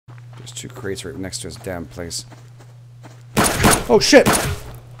There's 2 crates right next to his damn place. Oh shit!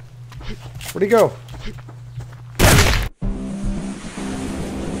 Where'd he go?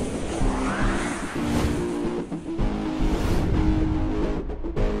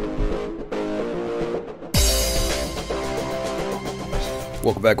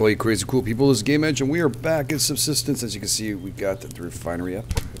 Welcome back, all you crazy cool people. This is Game Edge, and we are back in Subsistence. As you can see, we got the refinery up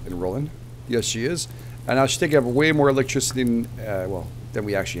and rolling. Yes, she is. And now she's taking up way more electricity than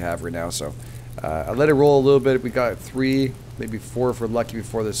we actually have right now. So I let it roll a little bit. We got 3, maybe 4 if we're lucky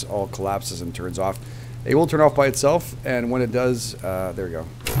before this all collapses and turns off. It will turn off by itself, and when it does, there we go.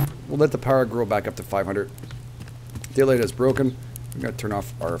 We'll let the power grow back up to 500. Daylight is broken. We're going to turn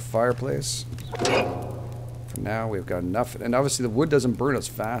off our fireplace. For now, we've got enough, and obviously the wood doesn't burn as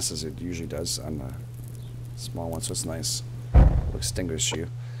fast as it usually does on the small one, so it's nice. It'll extinguish you.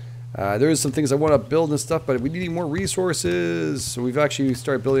 There is some things I want to build and stuff, but we need more resources. So we've actually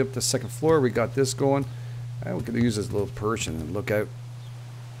started building up the 2nd floor. We got this going. And we can use this little perch and look out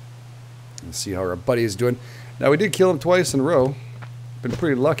and see how our buddy is doing. Now, we did kill him twice in a row. Been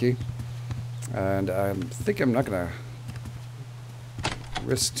pretty lucky. And I think I'm not going to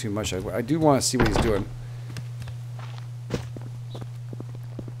risk too much. I do want to see what he's doing.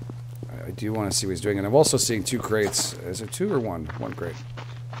 I do want to see what he's doing. And I'm also seeing 2 crates. Is it 2 or 1? 1 crate.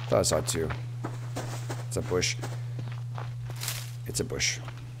 I thought I saw 2. It's a bush. It's a bush.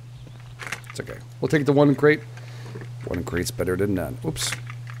 It's okay. We'll take the 1 crate. 1 crate's better than none. Oops.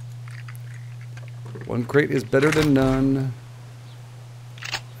 1 crate is better than none.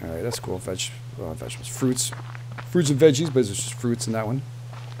 Alright, that's cool. Vegetables. Fruits. Fruits and veggies, but there's just fruits in that one.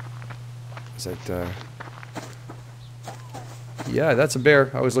 Is that, yeah, that's a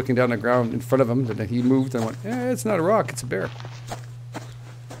bear. I was looking down the ground in front of him, and then he moved, and I went, it's not a rock, it's a bear.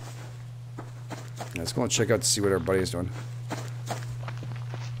 Let's go and check out to see what our buddy is doing.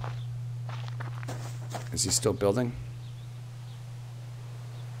 Is he still building?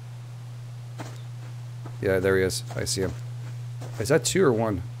 Yeah, there he is. I see him. Is that 2 or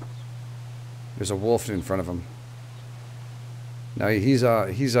 1? There's a wolf in front of him. Now he's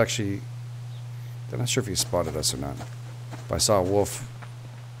actually... I'm not sure if he spotted us or not. But I saw a wolf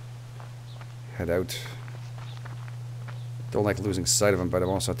head out. Don't like losing sight of him, but I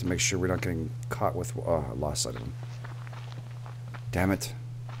also have to make sure we're not getting caught with... Oh, I lost sight of him. Damn it.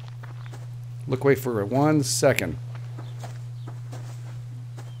 Look away for 1 second.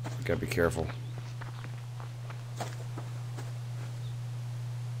 Gotta be careful.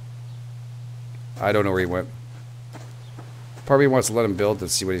 I don't know where he went. Probably wants to let him build to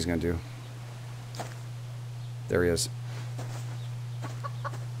see what he's gonna do. There he is.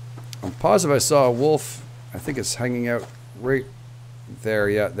 I'm positive I saw a wolf. I think it's hanging out right there.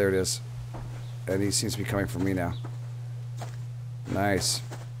 Yeah, there it is. And he seems to be coming for me now. Nice.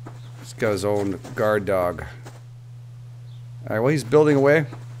 He's got his own guard dog. Alright, well, he's building away.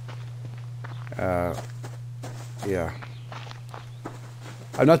 Yeah.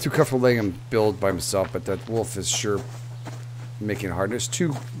 I'm not too comfortable letting him build by himself, but that wolf is sure making it hard. There's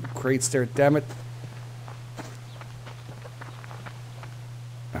 2 crates there, damn it.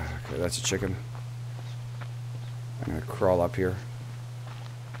 Okay, that's a chicken. I'm gonna crawl up here.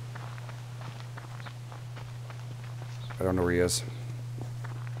 I don't know where he is.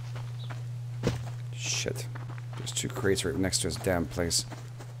 Shit. There's 2 crates right next to his damn place.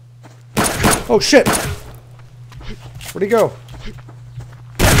 Oh shit! Where'd he go?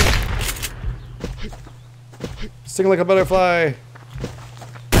 Sting like a butterfly.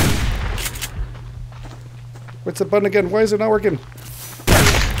 What's the button again? Why is it not working?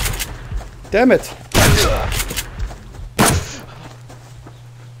 Damn it!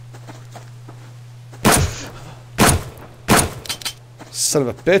 Son of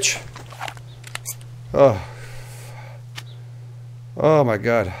a bitch. Oh. Oh my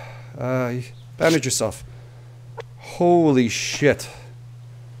god. Bandage yourself. Holy shit.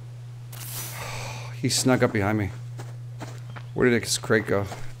 He snuck up behind me. Where did his crate go?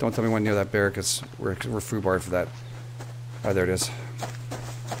 Don't tell me one near that bear, because we're food barred for that. Oh, there it is.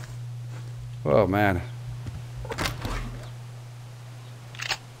 Oh, man.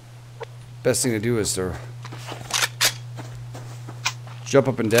 Best thing to do is to jump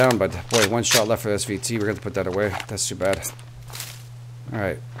up and down, but boy, 1 shot left for SVT. We're going to put that away. That's too bad.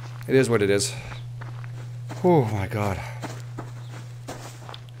 Alright. It is what it is. Oh, my God.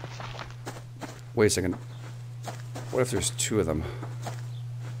 Wait a second. What if there's 2 of them?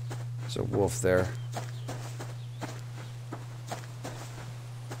 There's a wolf there.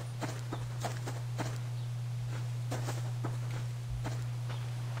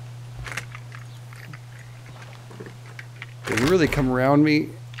 They really come around me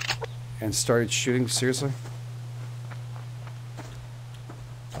and started shooting. Seriously?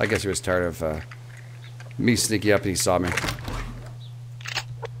 I guess he was tired of me sneaking up and he saw me.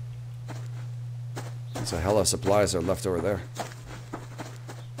 There's a hell of supplies that are left over there.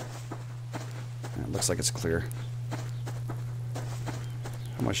 And it looks like it's clear.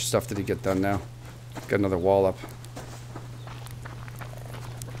 How much stuff did he get done now? Got another wall up.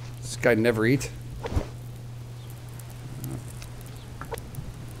 This guy never eat.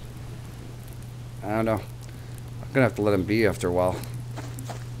 I don't know. I'm gonna have to let him be after a while.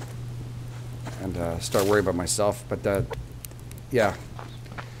 And start worrying about myself. But yeah.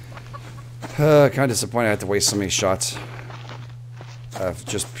 Kind of disappointed I had to waste so many shots. Of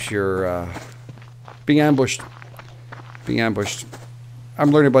just pure being ambushed. Being ambushed.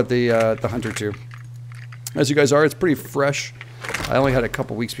 I'm learning about the Hunter too. As you guys are, it's pretty fresh. I only had a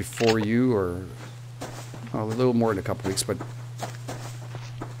couple weeks before you, or well, a little more than a couple weeks, but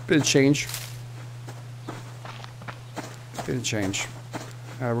bit of change. Bit of change.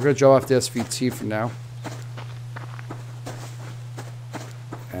 We're going to drop off the SVT for now.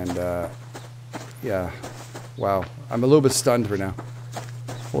 And, yeah. Wow. I'm a little bit stunned right now.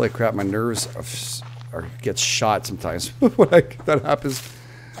 Holy crap, my nerves get shot sometimes when that happens.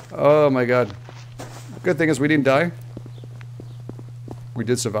 Oh my god. Good thing is we didn't die. We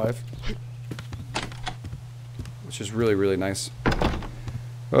did survive. Which is really, really nice.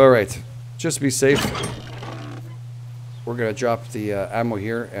 Alright. Just to be safe, we're going to drop the ammo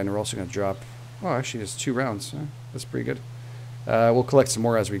here, and we're also going to drop... Oh, actually, there's 2 rounds. That's pretty good. We'll collect some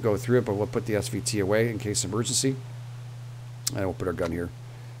more as we go through it, but we'll put the SVT away in case of emergency. And we'll put our gun here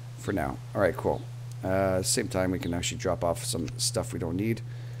for now. Alright, cool. Same time, we can actually drop off some stuff we don't need.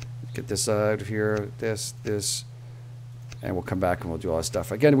 Get this out of here, this, and we'll come back and we'll do all that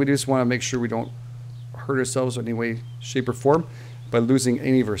stuff. Again, we just want to make sure we don't hurt ourselves in any way, shape, or form by losing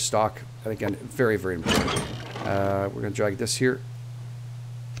any of our stock. And again, very, very important. We're going to drag this here.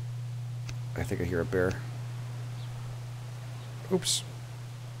 I think I hear a bear. Oops.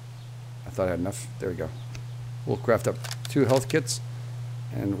 I thought I had enough. There we go. We'll craft up 2 health kits,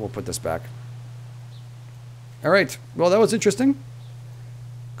 and we'll put this back. Alright, well that was interesting.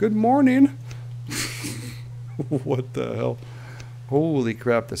 Good morning. What the hell? Holy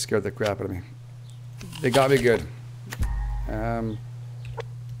crap, that scared the crap out of me. They got me good.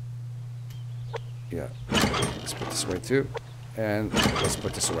 Yeah. Let's put this away too. And let's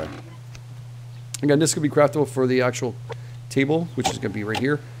put this away. Again, this could be craftable for the actual table, which is going to be right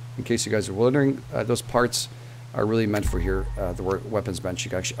here. In case you guys are wondering, those parts are really meant for here. The weapons bench, you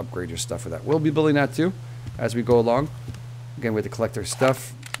can actually upgrade your stuff with that. We'll be building that too as we go along. Again, we have to collect our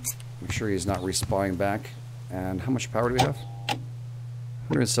stuff. Make sure he's not respawning back. And how much power do we have?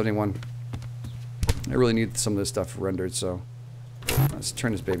 171. I really need some of this stuff rendered, so let's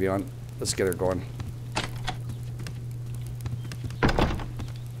turn this baby on. Let's get her going.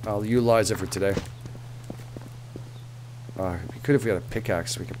 I'll utilize it for today. We could if we had a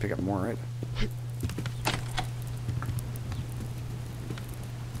pickaxe, we could pick up more, right?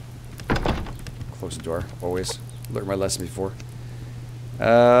 Close the door, always. Learned my lesson before.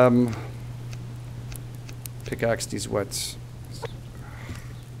 Pickaxe these wets.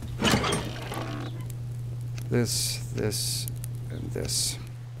 This, and this.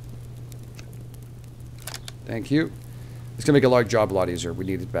 Thank you. It's gonna make our job a lot easier. We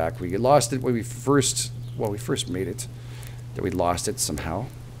need it back. We lost it when we first made it. That we lost it somehow.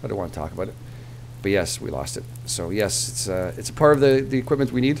 I don't want to talk about it. But yes, we lost it. So yes, it's a part of the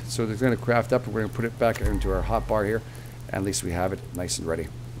equipment we need. So they're going to craft up, and we're going to put it back into our hot bar here. And at least we have it nice and ready.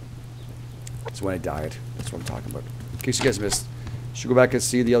 That's when I died. That's what I'm talking about. In case you guys missed, you should go back and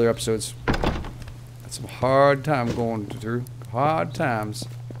see the other episodes. That's some hard time going through. Hard times.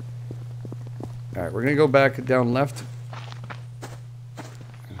 Alright, we're going to go back down left.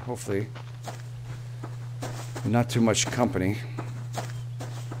 And hopefully not too much company.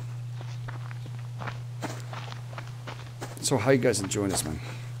 So how you guys enjoying this, man?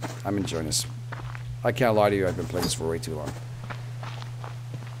 I'm enjoying this. I can't lie to you, I've been playing this for way too long.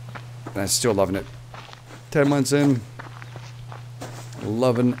 And I'm still loving it. 10 months in,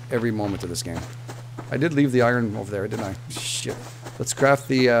 loving every moment of this game. I did leave the iron over there, didn't I? Shit. Let's craft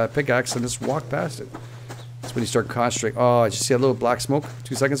the pickaxe and just walk past it. That's when you start concentrating. Oh, did you see that little black smoke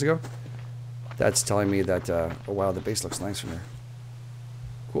 2 seconds ago? That's telling me that, oh wow, the base looks nice from there.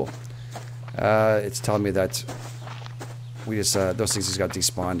 Cool. It's telling me that we just, those things just got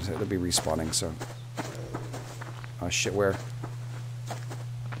despawned. They'll be respawning, so. Oh shit, where?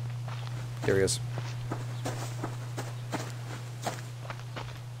 There he is.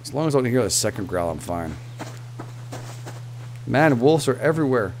 As long as I don't hear the second growl, I'm fine. Man, wolves are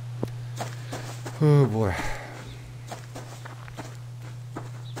everywhere. Oh boy.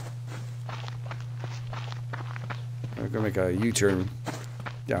 I'm gonna make a U-turn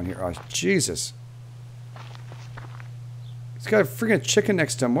down here. Oh, Jesus. He's got a freaking chicken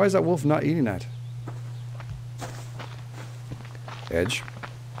next to him. Why is that wolf not eating that? Edge.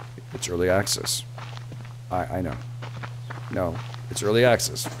 It's early access. I know. No, it's early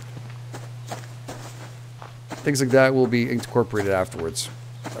access. Things like that will be incorporated afterwards.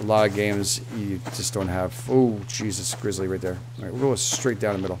 A lot of games you just don't have. Oh, Jesus, grizzly right there. All right, we'll go straight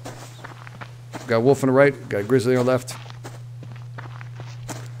down the middle. Got a wolf on the right, got a grizzly on the left.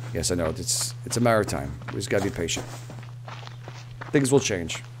 Yes, I know. It's a matter of time. We just gotta be patient. Things will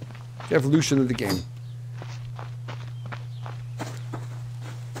change. The evolution of the game.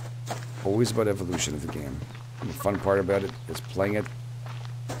 Always about evolution of the game. And the fun part about it is playing it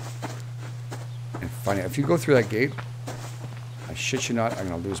and finding it. If you go through that gate, I shit you not, I'm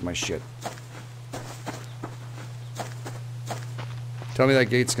gonna lose my shit. Tell me that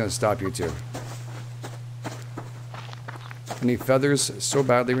gate's gonna stop you too. I need feathers so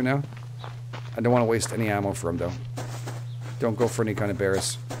badly right now. I don't want to waste any ammo for them though. Don't go for any kind of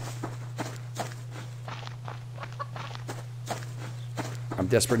bears. I'm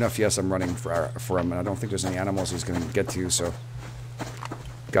desperate enough. Yes, I'm running for him, and I don't think there's any animals he's going to get to, so...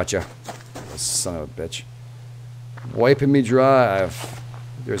 Gotcha. Son of a bitch. Wiping me dry.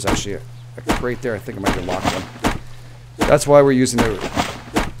 There's actually a crate there. I think it might be a locked one. That's why we're using the...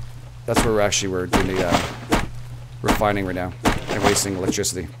 That's where we're doing the refining right now and wasting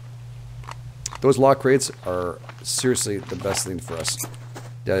electricity. Those lock crates are seriously the best thing for us.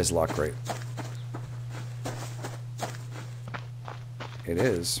 That is lock crate. It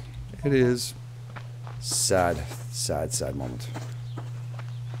is. It is. Sad, sad, sad moment.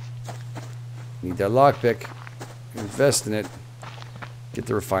 Need that lockpick. Invest in it. Get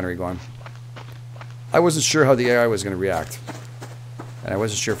the refinery going. I wasn't sure how the AI was going to react. And I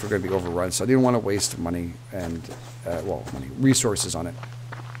wasn't sure if we're going to be overrun, so I didn't want to waste money and, resources on it.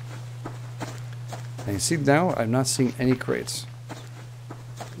 And you see now, I'm not seeing any crates.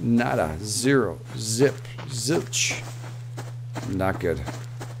 Nada. Zero. Zip. Zilch. Not good.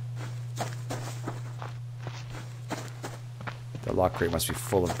 The lock crate must be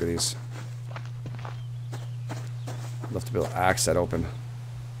full of goodies. I'd love to be able to axe that open.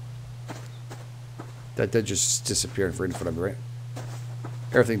 That did just disappear right in front of me, right?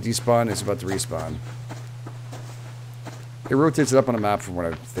 Everything despawn is about to respawn. It rotates it up on a map from what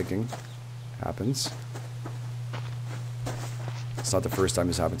I'm thinking. Happens. It's not the first time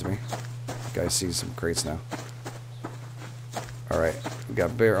this happened to me. You guys see some crates now. Alright, we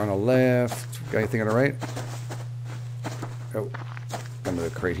got bear on the left. Got anything on the right? Oh, under the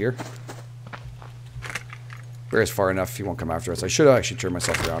crate here. Bear's far enough, he won't come after us. I should have actually turned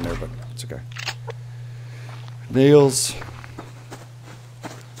myself around there, but it's okay. Nails.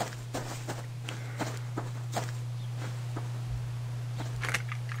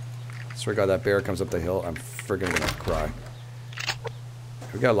 Swear to God, that bear comes up the hill, I'm friggin' gonna cry.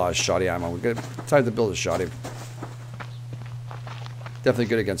 We got a lot of shoddy ammo. We got time to build a shoddy. Definitely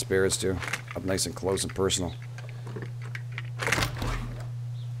good against bears too. Up nice and close and personal.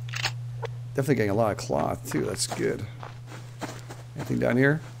 Definitely getting a lot of cloth too. That's good. Anything down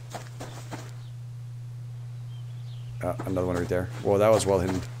here? Another one right there. Whoa, that was well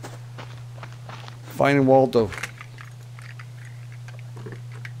hidden. Finding Waldo.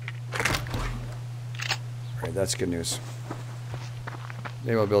 Alright, that's good news.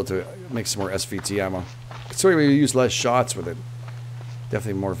 Maybe I'll be able to make some more SVT ammo. So we use less shots with it.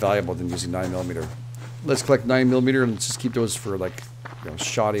 Definitely more valuable than using 9mm. Let's collect 9mm and just keep those for like,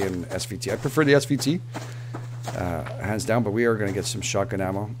 shoddy and SVT. I prefer the SVT, hands down, but we are going to get some shotgun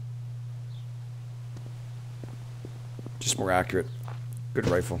ammo. Just more accurate. Good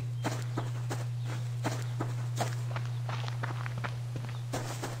rifle.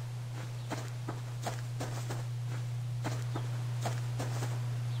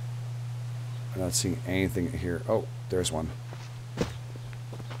 I'm not seeing anything here. Oh, there's one.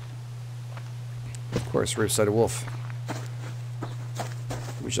 Of course, right beside a wolf.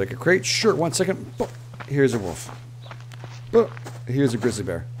 Would you like a crate? Sure, 1 second. Here's a wolf. Here's a grizzly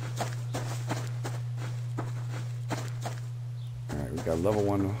bear. Alright, we've got level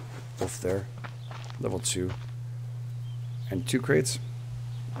 1 wolf there. Level 2. And 2 crates?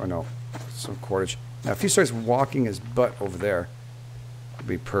 Or no, some cordage. Now, if he starts walking his butt over there, it'd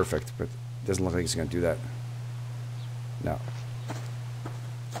be perfect, but it doesn't look like he's going to do that. No.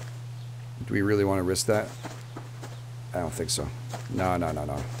 Do we really want to risk that? I don't think so. No.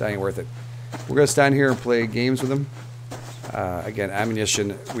 That ain't worth it. We're going to stand here and play games with him. Again,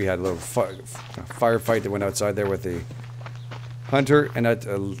 ammunition. We had a little firefight that went outside there with the hunter, and that,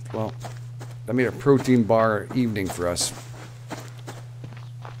 well, that made a protein bar evening for us.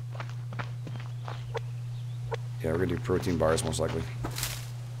 Yeah, we're gonna do protein bars most likely.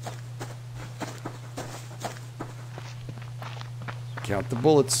 Count the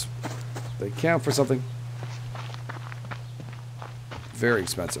bullets. They count for something. Very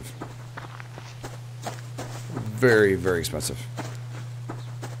expensive. Very, very expensive.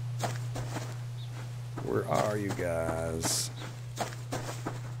 Where are you guys?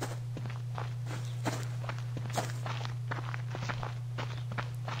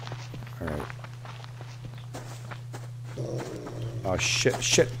 Alright. Oh, shit,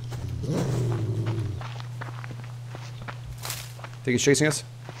 shit. Think he's chasing us?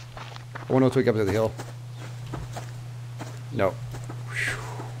 I want to tweak up to the hill. No.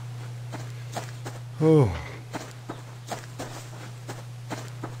 Oh.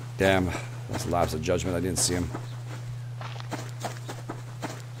 Damn. That's a lapse of judgment. I didn't see him.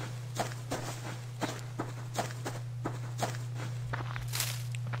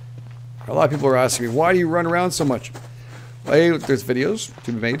 A lot of people are asking me, why do you run around so much? Well, there's videos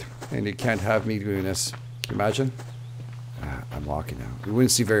to be made, and you can't have me doing this. Can you imagine? I'm walking now. You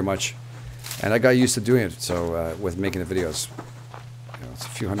wouldn't see very much. And I got used to doing it, so with making the videos. You know, it's a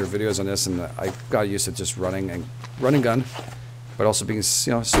few hundred videos on this, and I got used to just running and gun, but also being,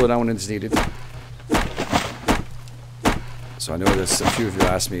 you know, slow down when it's needed. So I know there's a few of you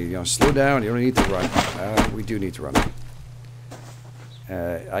asked me, you know, slow down, you don't need to run. We do need to run.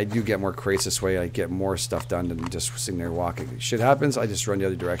 I do get more crates this way. I get more stuff done than just sitting there walking. Shit happens, I just run the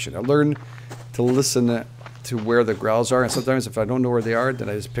other direction. I learn to listen to where the growls are, and sometimes if I don't know where they are, then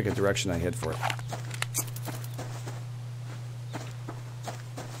I just pick a direction I head for it.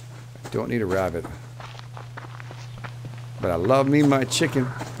 I don't need a rabbit. But I love me my chicken.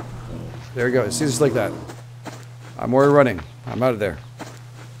 There we go. See, just like that. I'm already running. I'm out of there.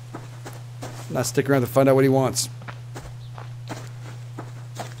 I'm not sticking around to find out what he wants.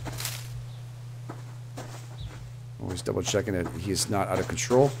 Always double checking that he's not out of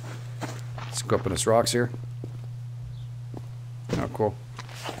control. Let's go up on this rocks here. Oh, cool.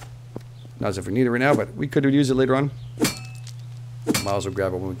 Not as if we need it right now, but we could use it later on. Might as well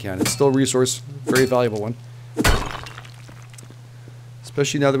grab it when we can. It's still a resource. Very valuable one.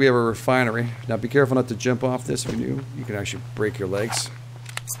 Especially now that we have a refinery. Now be careful not to jump off this. If you can actually break your legs.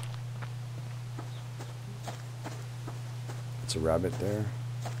 It's a rabbit there.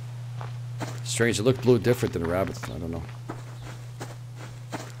 Strange, it looked a little different than a rabbit. I don't know.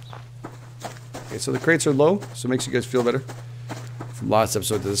 Okay, so the crates are low, so it makes you guys feel better. From last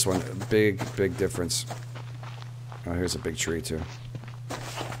episode to this one, a big, big difference. Oh, here's a big tree too.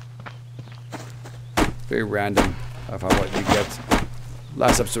 Very random of how what you get.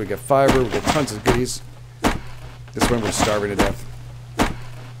 Last episode we get fiber, we get tons of goodies. This one we're starving to death.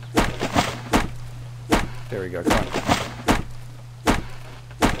 There we go, come on.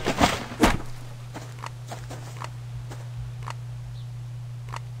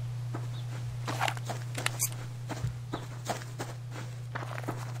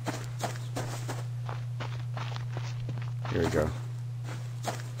 Here we go.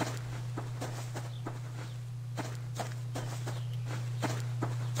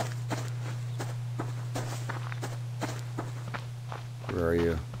 Where are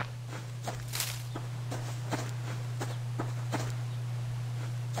you?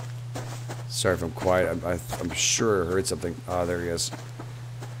 Sorry if I'm quiet. I'm sure I heard something. Ah, there he is.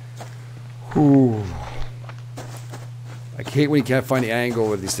 Whew. I hate when you can't find the angle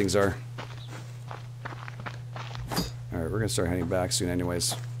where these things are. Alright, we're gonna start heading back soon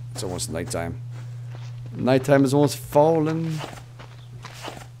anyways. It's almost nighttime. Nighttime is almost falling.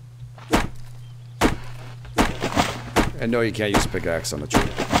 And no, you can't use a pickaxe on the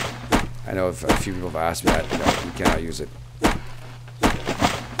tree. I know a few people have asked me that. No, you cannot use it.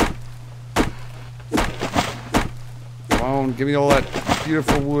 Come on, give me all that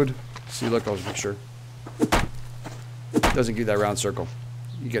beautiful wood. See, look, I'll just make sure. Doesn't give you that round circle.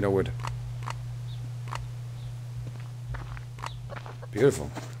 You get no wood.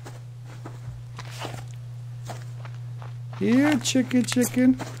 Beautiful. Here, chicken,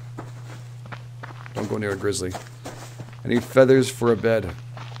 chicken. Don't go near a grizzly. I need feathers for a bed.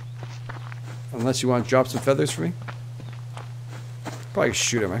 Unless you want to drop some feathers for me. Probably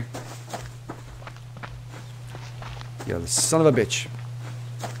shoot him, eh? Yeah, the son of a bitch.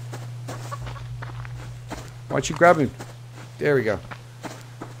 Why don't you grab him? There we go.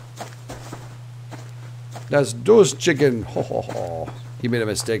 That's those chicken. Ho ho ho. He made a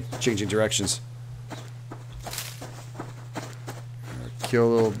mistake changing directions. kill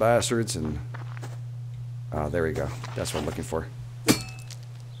little bastards and... Oh, there we go. That's what I'm looking for.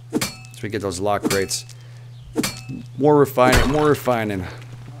 So we get those lock crates. More refining, more refining.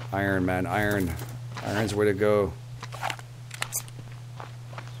 Iron, man, iron. Iron's the way to go.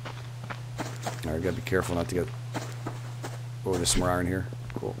 Alright, we gotta be careful not to get... Oh, there's some more iron here.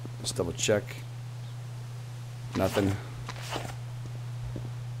 Cool. Let's double check. Nothing.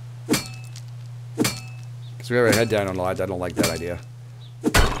 Because we have our head down on lodge. I don't like that idea.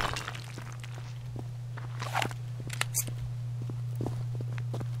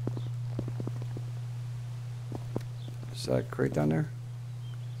 Is that a crate down there?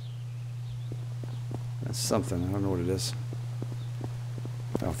 That's something. I don't know what it is.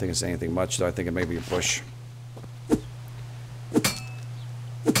 I don't think it's anything much, though. I think it may be a bush.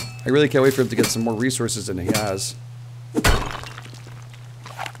 I really can't wait for him to get some more resources than he has. That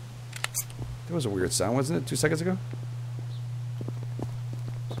was a weird sound, wasn't it? 2 seconds ago?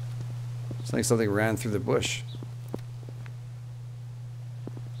 It's like something ran through the bush.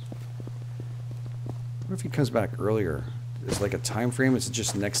 What if he comes back earlier? Is it like a time frame? Is it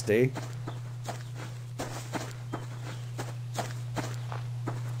just next day?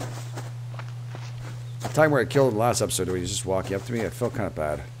 The time where I killed him last episode, where he was just walking up to me, I felt kind of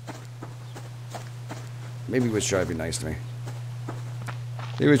bad. Maybe he was trying to be nice to me.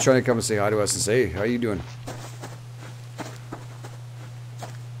 Maybe he was trying to come and say hi to us and say, hey, how you doing?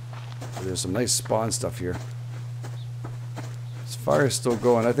 There's some nice spawn stuff here. This fire is still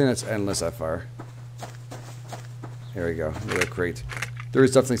going. I think that's endless, that fire. There we go. Another crate. There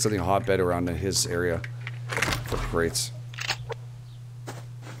is definitely something hotbed around in his area for crates.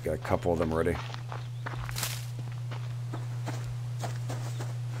 Got a couple of them already.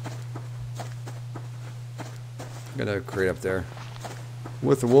 Got a crate up there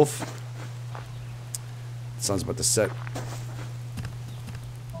with the wolf. The sun's about to set.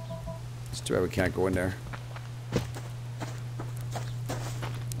 It's too bad we can't go in there.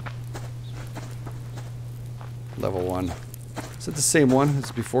 Level 1. Is it the same one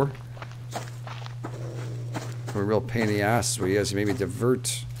as before? A real pain in the ass where he has. He made me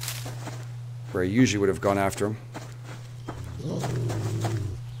divert where I usually would have gone after him.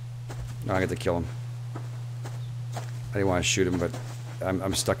 No, I get to kill him. I didn't want to shoot him, but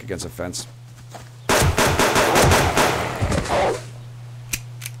I'm stuck against a fence.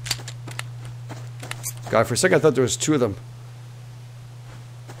 God, for a second I thought there was 2 of them.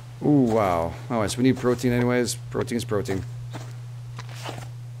 Ooh, wow. Oh, so we need protein anyways. Protein is protein.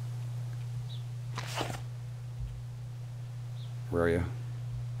 Where are you?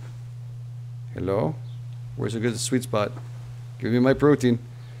 Hello? Where's a good sweet spot? Give me my protein.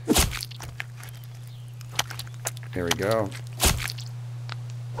 There we go.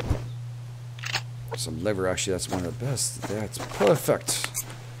 Some liver, actually, that's one of the best. That's perfect.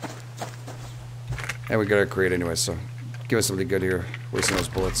 And we got our crate anyway, so give us something good here. Wasting those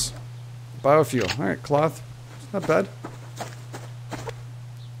bullets. Biofuel. Alright, cloth. Not bad.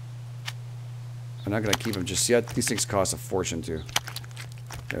 I'm not going to keep them just yet. These things cost a fortune, too.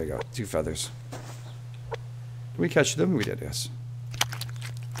 There we go. 2 feathers. Did we catch them? We did, yes.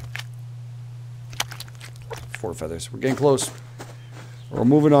 4 feathers. We're getting close. We're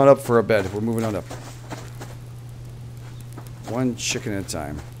moving on up for a bed. We're moving on up. 1 chicken at a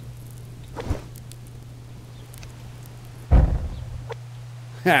time.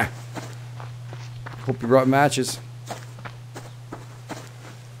 Ha! Hope you brought matches.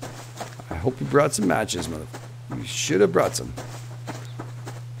 I hope you brought some matches, mother. You should have brought some.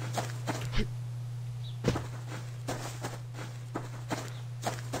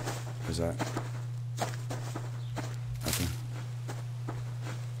 What's that? Nothing.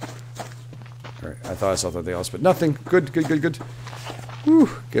 Alright, I thought I saw something else, but nothing. Good, good, good, good. Whew.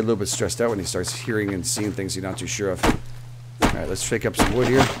 Get a little bit stressed out when he starts hearing and seeing things you're not too sure of. Alright, let's pick up some wood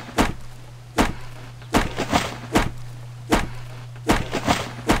here.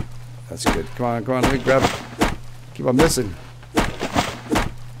 That's good. Come on, come on, let me grab it. Keep on missing.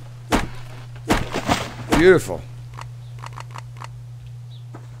 Beautiful.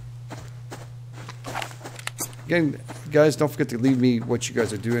 Again, guys, don't forget to leave me what you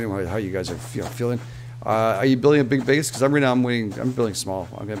guys are doing and how you guys are feeling. Are you building a big base? Because I'm building small.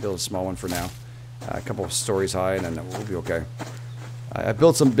 I'm going to build a small one for now. A couple of stories high, and then we'll be okay. I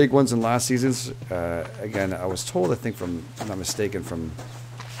built some big ones in last seasons. Again, I was told, I think, from, if I'm not mistaken, from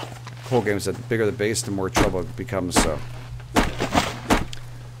whole games, that the bigger the base, the more trouble it becomes. So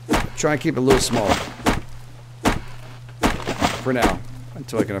try and keep it a little smaller for now,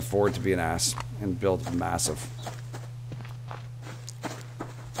 until I can afford to be an ass and build massive.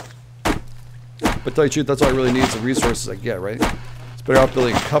 But tell you the truth, that's all I really need is the resources I get, right? It's better off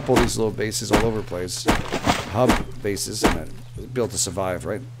building a couple of these little bases all over the place. Hub bases and built to survive,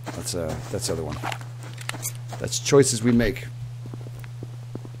 right? That's the other one. That's choices we make.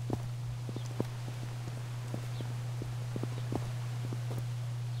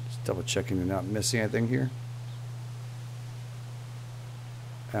 Just double checking you're not missing anything here.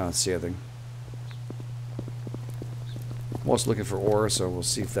 I don't see anything. I'm also looking for ore, so we'll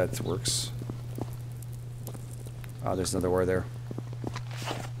see if that works. Oh, there's another ore there.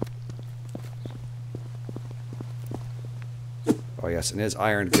 Oh yes, and it is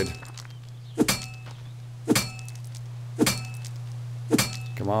iron. Good.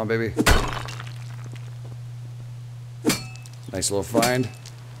 Come on, baby. Nice little find.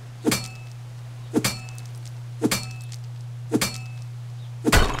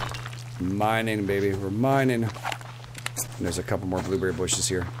 Mining, baby. We're mining. And there's a couple more blueberry bushes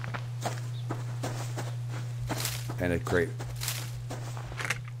here. And a crate.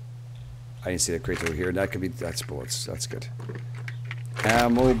 I didn't see the crate over here. That could be, that's bullets. That's good.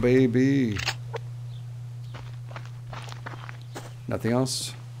 Ammo, baby. Nothing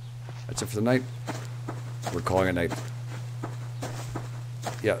else? That's it for the night. We're calling it night.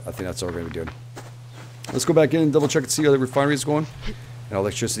 Yeah, I think that's all we're going to be doing. Let's go back in and double check and see how the refinery is going. And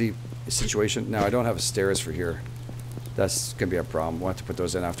electricity situation. Now, I don't have stairs for here. That's going to be a problem. We'll have to put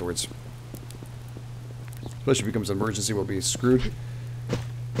those in afterwards. Especially if it becomes an emergency, we'll be screwed.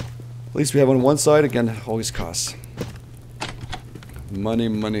 At least we have on one side. Again, always costs. Money,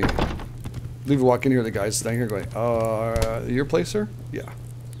 money. Leave you walk in here, the guy's standing here going, your place, sir? Yeah.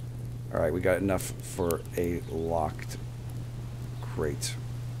 Alright, we got enough for a locked crate.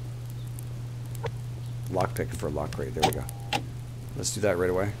 Lockpick for a lock crate. There we go. Let's do that right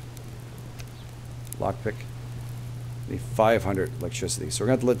away. Lockpick. Need 500 electricity. So we're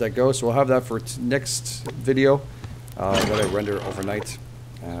going to have to let that go. So we'll have that for next video that I render overnight.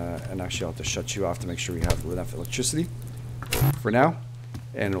 And actually I'll have to shut you off to make sure we have enough electricity for now.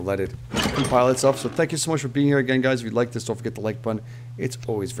 And we'll let it compile itself. So thank you so much for being here again, guys. If you like this, don't forget the like button. It's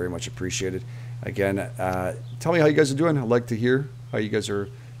always very much appreciated. Again, tell me how you guys are doing. I'd like to hear how you guys are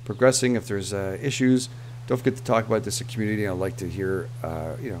progressing. If there's issues, don't forget to talk about this in the community. I'd like to hear,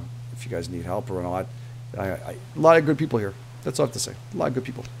 you know, if you guys need help or not. A lot of good people here. That's all I have to say. A lot of good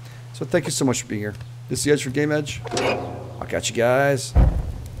people. So thank you so much for being here. This is the Edge for Game Edge. I'll catch you guys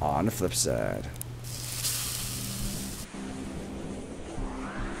on the flip side.